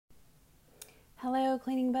Hello,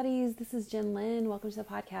 cleaning buddies. This is Jen Lynn. Welcome to the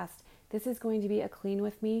podcast. This is going to be a clean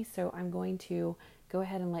with me, so I'm going to go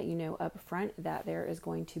ahead and let you know up front that there is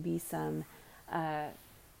going to be some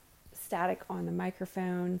static on the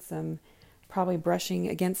microphone, some probably brushing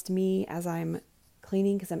against me as I'm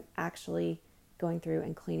cleaning because I'm actually going through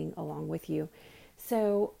and cleaning along with you.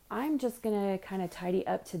 So I'm just going to kind of tidy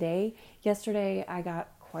up today. Yesterday I got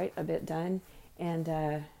quite a bit done, and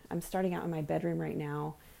I'm starting out in my bedroom right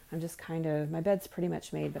now. I'm just my bed's pretty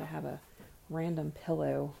much made, but I have a random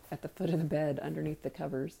pillow at the foot of the bed underneath the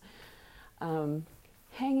covers.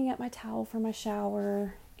 Hanging up my towel for my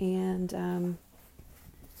shower, and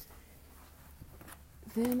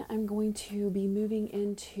then I'm going to be moving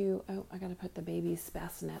into, I gotta put the baby's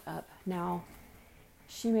bassinet up. Now,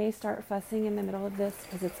 she may start fussing in the middle of this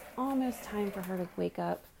because it's almost time for her to wake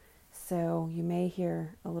up, so you may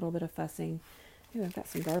hear a little bit of fussing. Ooh, I've got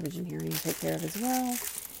some garbage in here I need to take care of as well.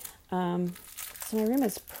 So my room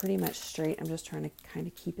is pretty much straight. I'm just trying to kind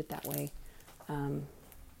of keep it that way.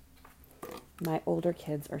 My older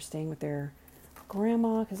kids are staying with their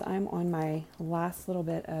grandma because I'm on my last little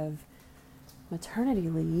bit of maternity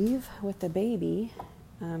leave with the baby,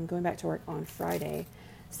 going back to work on Friday.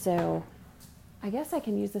 So I guess I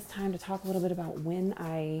can use this time to talk a little bit about when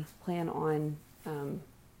I plan on, I'm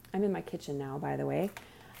in my kitchen now, by the way,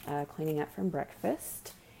 cleaning up from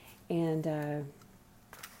breakfast, and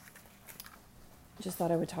just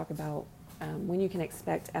thought I would talk about when you can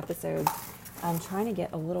expect episodes. I'm trying to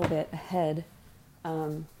get a little bit ahead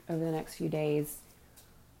over the next few days,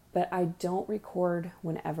 but I don't record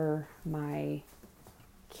whenever my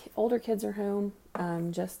older kids are home,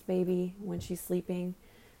 just baby when she's sleeping.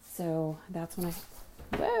 So that's when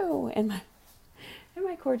and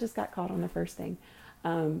my cord just got caught on the first thing.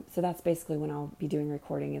 So that's basically when I'll be doing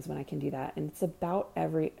recording, is when I can do that. And it's about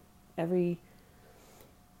every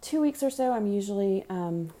 2 weeks or so, I'm usually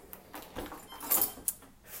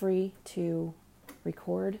free to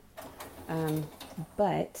record.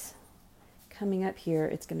 But coming up here,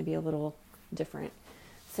 it's going to be a little different.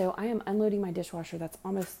 So I am unloading my dishwasher. That's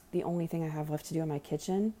almost the only thing I have left to do in my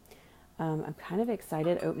kitchen. I'm kind of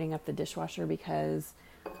excited opening up the dishwasher because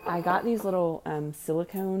I got these little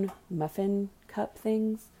silicone muffin cup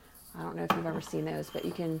things. I don't know if you've ever seen those, but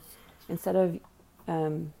you can, instead of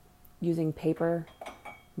using paper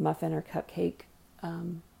muffin or cupcake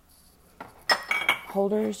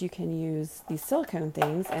holders, you can use these silicone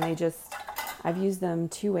things, and I've used them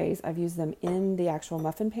two ways. I've used them in the actual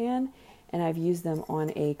muffin pan, and I've used them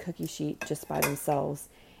on a cookie sheet just by themselves.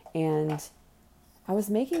 And I was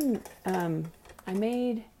making, I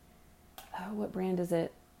made, what brand is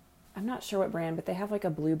it? I'm not sure what brand, but they have like a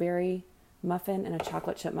blueberry muffin and a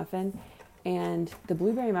chocolate chip muffin. And the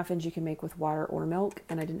blueberry muffins you can make with water or milk,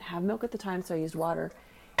 and I didn't have milk at the time, so I used water.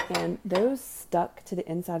 And those stuck to the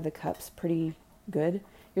inside of the cups pretty good.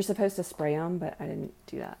 You're supposed to spray them, but I didn't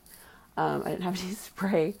do that. I didn't have any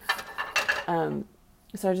spray. So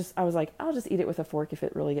I was like, I'll just eat it with a fork if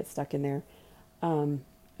it really gets stuck in there.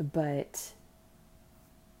 But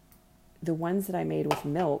the ones that I made with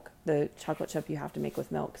milk, the chocolate chip you have to make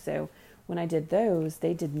with milk. So when I did those,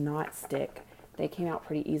 they did not stick. They came out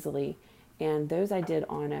pretty easily. And those I did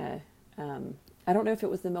on I don't know if it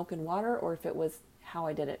was the milk and water or if it was how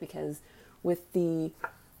I did it, because with the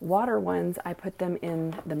water ones, I put them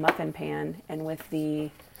in the muffin pan, and with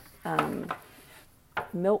the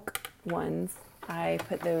milk ones, I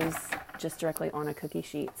put those just directly on a cookie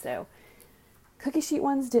sheet. So cookie sheet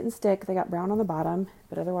ones didn't stick. They got brown on the bottom,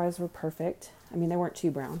 but otherwise were perfect. I mean, they weren't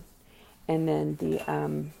too brown. And then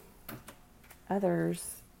the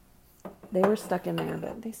others, they were stuck in there,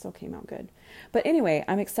 but they still came out good. But anyway,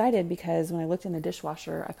 I'm excited because when I looked in the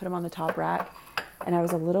dishwasher, I put them on the top rack, and I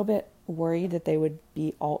was a little bit worried that they would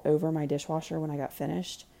be all over my dishwasher when I got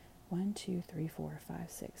finished. 1, 2, 3, 4,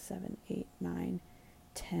 5, 6, 7, 8, 9,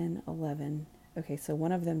 10, 11. Okay, so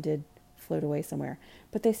one of them did float away somewhere,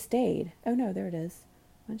 but they stayed. Oh no, there it is.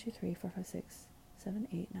 1, 2, 3, 4, 5, 6, 7,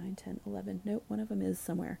 8, 9, 10, 11. Nope, one of them is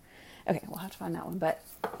somewhere. Okay, we'll have to find that one. But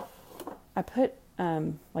I put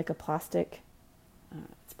like a plastic,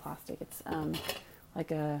 it's plastic, it's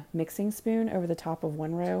like a mixing spoon over the top of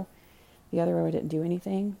one row. The other row I didn't do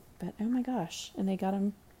anything, but oh my gosh. And they got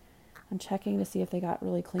them, I'm checking to see if they got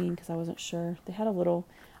really clean because I wasn't sure. They had a little,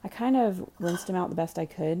 I kind of rinsed them out the best I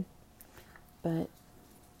could, but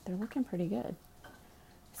they're looking pretty good.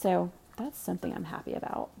 So that's something I'm happy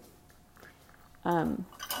about. I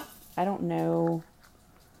don't know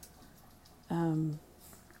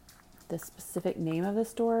the specific name of the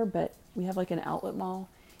store, but we have like an outlet mall,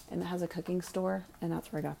 and it has a cooking store, and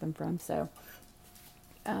that's where I got them from. So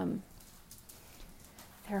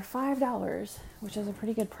They're $5, which is a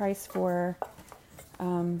pretty good price for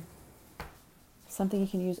something you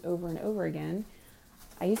can use over and over again.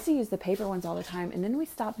 I used to use the paper ones all the time, and then we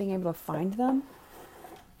stopped being able to find them.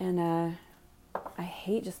 And I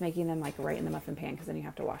hate just making them like right in the muffin pan, because then you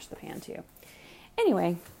have to wash the pan too.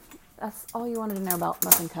 Anyway, that's all you wanted to know about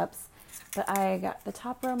muffin cups. But I got the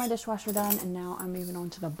top row of my dishwasher done, and now I'm moving on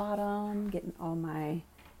to the bottom, getting all my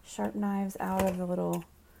sharp knives out of the little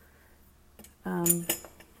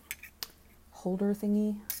holder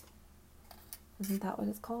thingy. Isn't that what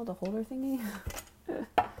it's called? A holder thingy?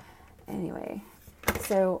 Anyway,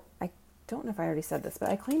 so I don't know if I already said this, but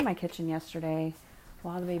I cleaned my kitchen yesterday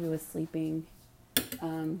while the baby was sleeping.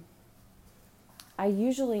 I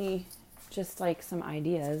usually, just like some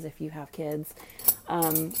ideas if you have kids,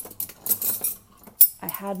 I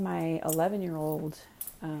had my 11-year-old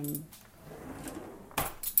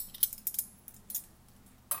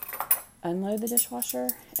unload the dishwasher,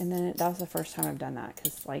 and then that was the first time I've done that,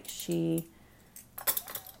 because like she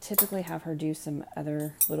typically have her do some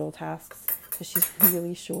other little tasks because she's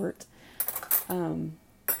really short,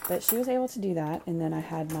 but she was able to do that. And then I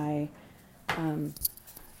had my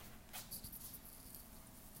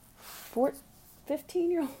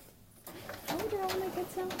 15-year-old, how old are all my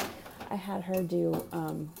kids now? I had her do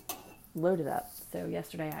load it up. So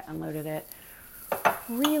yesterday I unloaded it,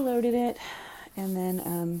 reloaded it, and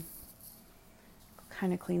then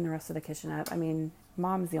kind of cleaned the rest of the kitchen up. I mean,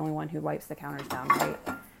 Mom's the only one who wipes the counters down, right?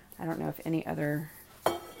 I don't know if any other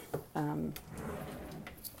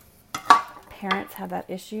parents have that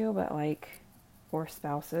issue, but like, or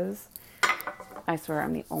spouses, I swear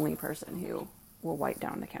I'm the only person who will wipe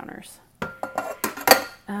down the counters.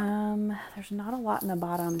 There's not a lot in the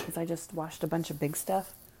bottom because I just washed a bunch of big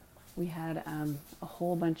stuff. We had a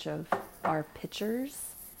whole bunch of our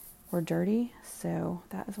pitchers were dirty, so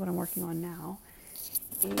that is what I'm working on now.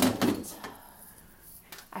 And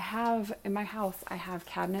I have, in my house, I have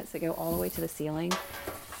cabinets that go all the way to the ceiling.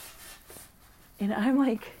 And I'm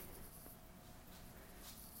like,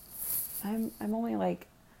 I'm only like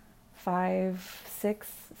 5'6",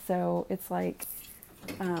 so it's like,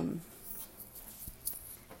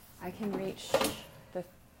 I can reach the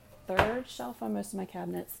third shelf on most of my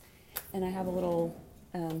cabinets, and I have a little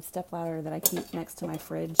step ladder that I keep next to my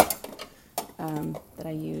fridge that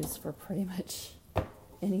I use for pretty much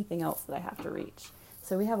anything else that I have to reach.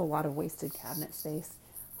 So we have a lot of wasted cabinet space.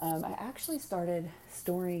 I actually started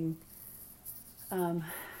storing, I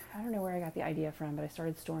don't know where I got the idea from, but I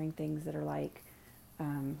started storing things that are like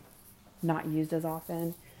not used as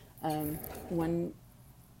often. One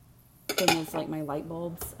thing is like my light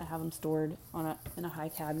bulbs. I have them stored in a high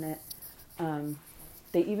cabinet.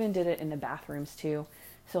 They even did it in the bathrooms too.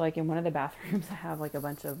 So like in one of the bathrooms, I have like a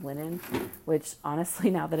bunch of linen, which honestly,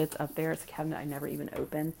 now that it's up there, it's a cabinet I never even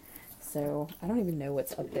open. So I don't even know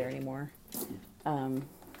what's up there anymore. Oh,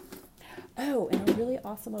 and a really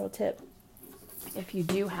awesome little tip. If you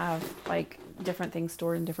do have like different things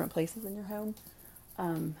stored in different places in your home,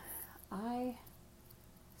 so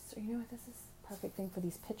you know what, this is perfect thing for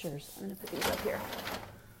these pictures. I'm going to put these up here.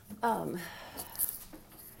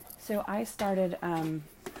 So I started,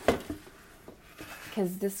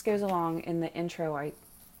 because this goes along in the intro, I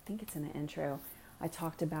think it's in the intro, I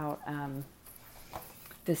talked about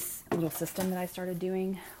this little system that I started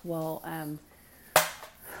doing. Well,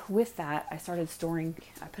 with that, I started storing,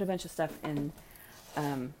 I put a bunch of stuff in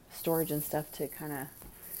storage and stuff to kind of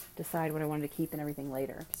decide what I wanted to keep and everything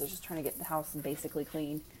later, because I was just trying to get the house basically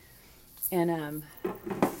clean. And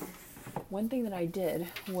one thing that I did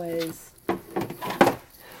was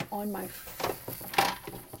on my,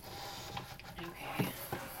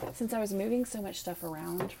 since I was moving so much stuff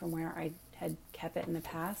around from where I had kept it in the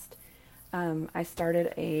past, I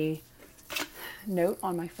started a note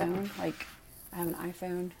on my phone. Like, I have an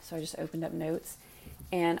iPhone, so I just opened up notes,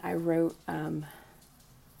 and I wrote,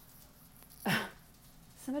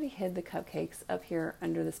 somebody hid the cupcakes up here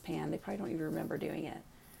under this pan. They probably don't even remember doing it.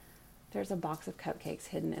 There's a box of cupcakes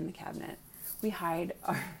hidden in the cabinet. We hide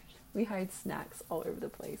snacks all over the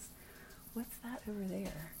place. What's that over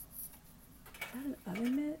there? Is that an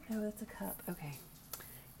oven mitt? Oh, that's a cup. Okay.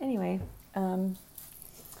 Anyway, now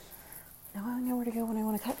I know where to go when I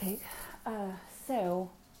want a cupcake. So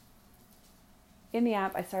in the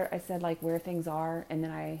app, I said like where things are, and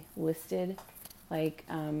then I listed like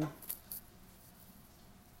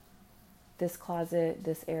this closet,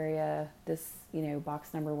 this area, this,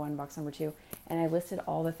 box number 1, box number 2, and I listed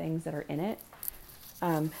all the things that are in it.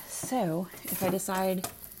 So if I decide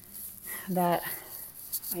that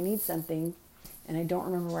I need something and I don't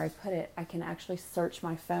remember where I put it, I can actually search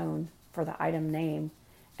my phone for the item name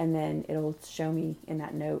and then it'll show me in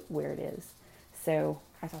that note where it is. So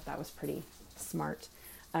I thought that was pretty smart.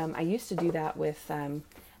 I used to do that with,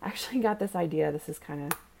 actually got this idea. This is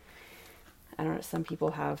kind of, I don't know, some people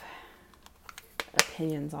have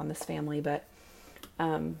opinions on this family, but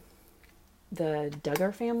the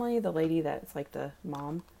Duggar family, the lady that's like the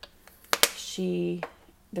mom,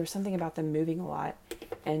 there's something about them moving a lot,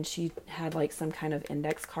 and she had like some kind of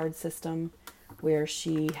index card system where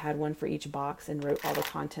she had one for each box and wrote all the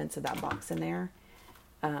contents of that box in there.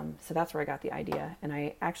 So that's where I got the idea. And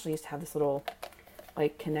I actually used to have this little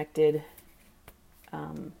like connected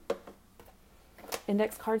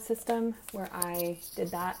index card system where I did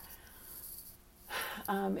that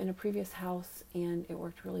in a previous house, and it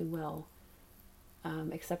worked really well.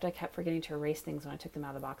 Except I kept forgetting to erase things when I took them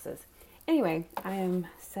out of the boxes. Anyway, I am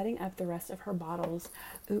setting up the rest of her bottles.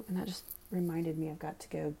 Ooh, and that just reminded me I've got to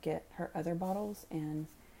go get her other bottles, and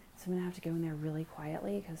so I'm going to have to go in there really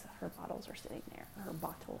quietly because her bottles are sitting there. Her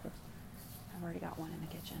bottle. I've already got one in the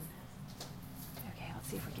kitchen. Okay, let's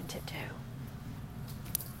see if we can tiptoe.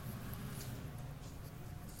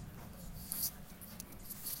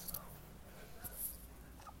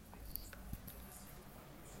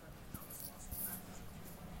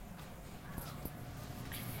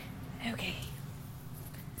 Okay,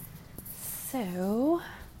 so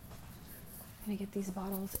I'm going to get these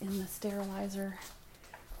bottles in the sterilizer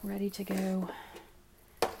ready to go.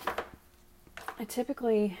 I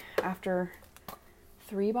typically, after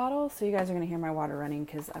 3 bottles, so you guys are going to hear my water running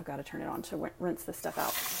because I've got to turn it on to rinse this stuff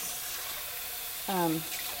out.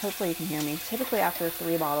 Hopefully you can hear me. Typically after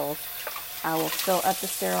 3 bottles, I will fill up the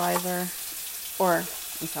sterilizer, or,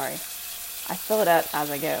 I'm sorry, I fill it up as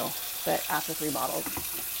I go, but after 3 bottles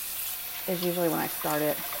is usually when I start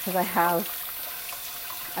it, because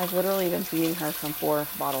I've literally been feeding her from 4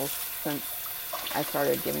 bottles since I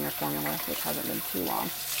started giving her formula, which hasn't been too long.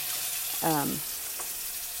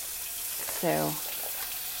 So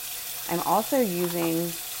I'm also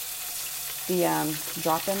using the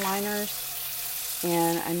drop-in liners,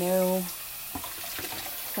 and I know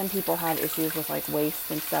some people have issues with like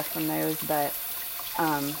waste and stuff from those, but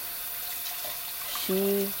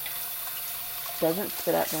she doesn't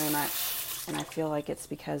spit up very much, and I feel like it's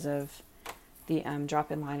because of the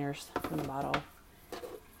drop-in liners from the bottle.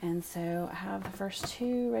 And so I have the first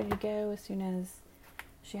 2 ready to go. As soon as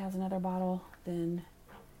she has another bottle, then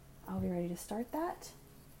I'll be ready to start that.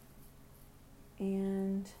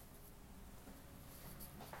 And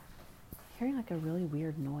hearing like a really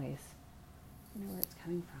weird noise. I don't know where it's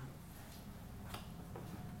coming from.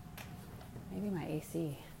 Maybe my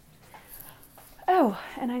AC. Oh,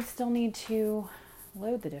 and I still need to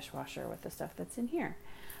load the dishwasher with the stuff that's in here.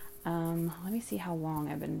 Let me see how long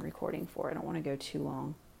I've been recording for. I don't want to go too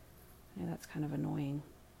long. I know that's kind of annoying.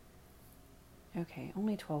 Okay,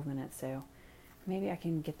 only 12 minutes, so maybe I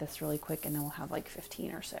can get this really quick and then we'll have like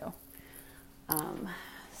 15 or so.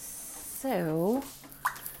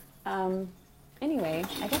 Anyway,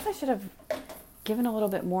 I guess I should have given a little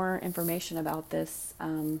bit more information about this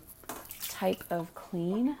type of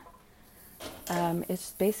clean.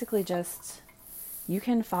 It's basically just, you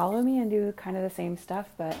can follow me and do kind of the same stuff,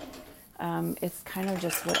 but it's kind of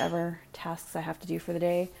just whatever tasks I have to do for the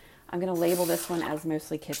day. I'm going to label this one as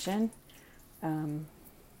mostly kitchen.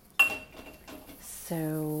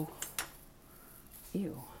 So,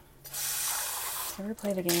 ew. Ever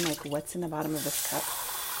play the game like what's in the bottom of this cup?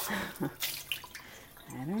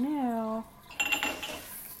 I don't know.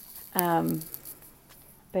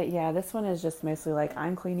 But yeah, this one is just mostly like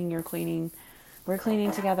I'm cleaning, you're cleaning, we're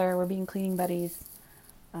cleaning together, we're being cleaning buddies.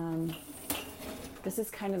 This is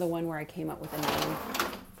kind of the one where I came up with a name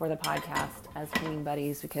for the podcast as Cleaning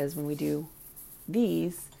Buddies, because when we do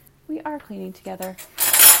these, we are cleaning together.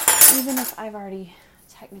 Even if I've already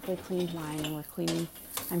technically cleaned mine and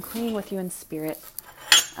I'm cleaning with you in spirit.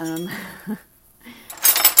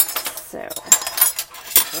 So,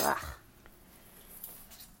 ugh.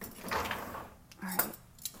 Alright,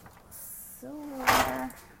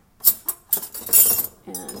 silverware,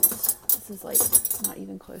 and this is like not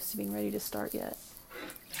even close to being ready to start yet.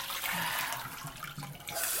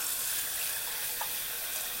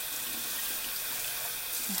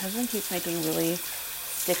 My husband keeps making really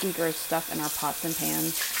sticky, gross stuff in our pots and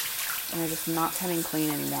pans, and they're just not coming clean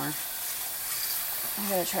anymore. I'm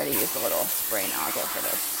going to try to use a little spray nozzle for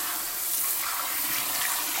this.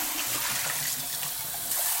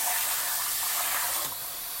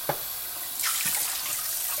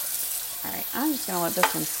 Alright, I'm just going to let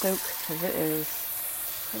this one soak because it is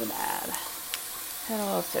pretty bad. Had a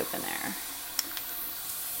little soap in there.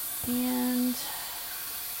 And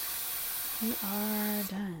we are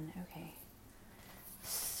done. Okay.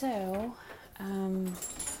 So,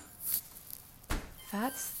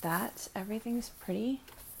 that's that. Everything's pretty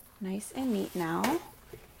nice and neat now.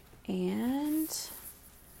 And,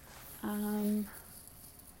 oh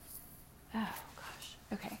gosh,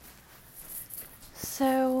 okay.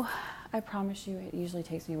 So, I promise you it usually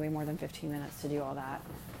takes me way more than 15 minutes to do all that.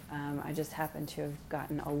 I just happened to have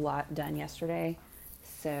gotten a lot done yesterday,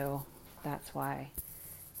 so that's why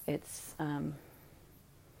it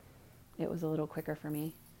was a little quicker for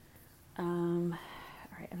me. All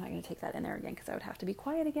right, I'm not going to take that in there again because I would have to be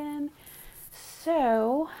quiet again.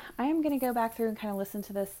 So I am going to go back through and kind of listen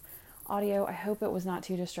to this audio. I hope it was not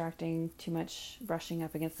too distracting, too much brushing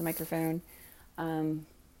up against the microphone.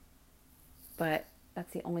 But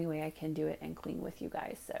that's the only way I can do it and clean with you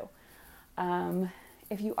guys. So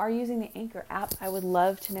if you are using the Anchor app, I would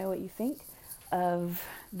love to know what you think of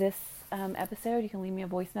this episode. You can leave me a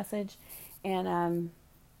voice message and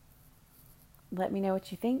let me know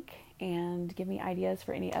what you think and give me ideas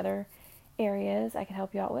for any other areas I can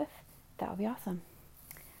help you out with. That would be awesome.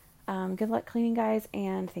 Good luck cleaning, guys,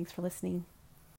 and thanks for listening.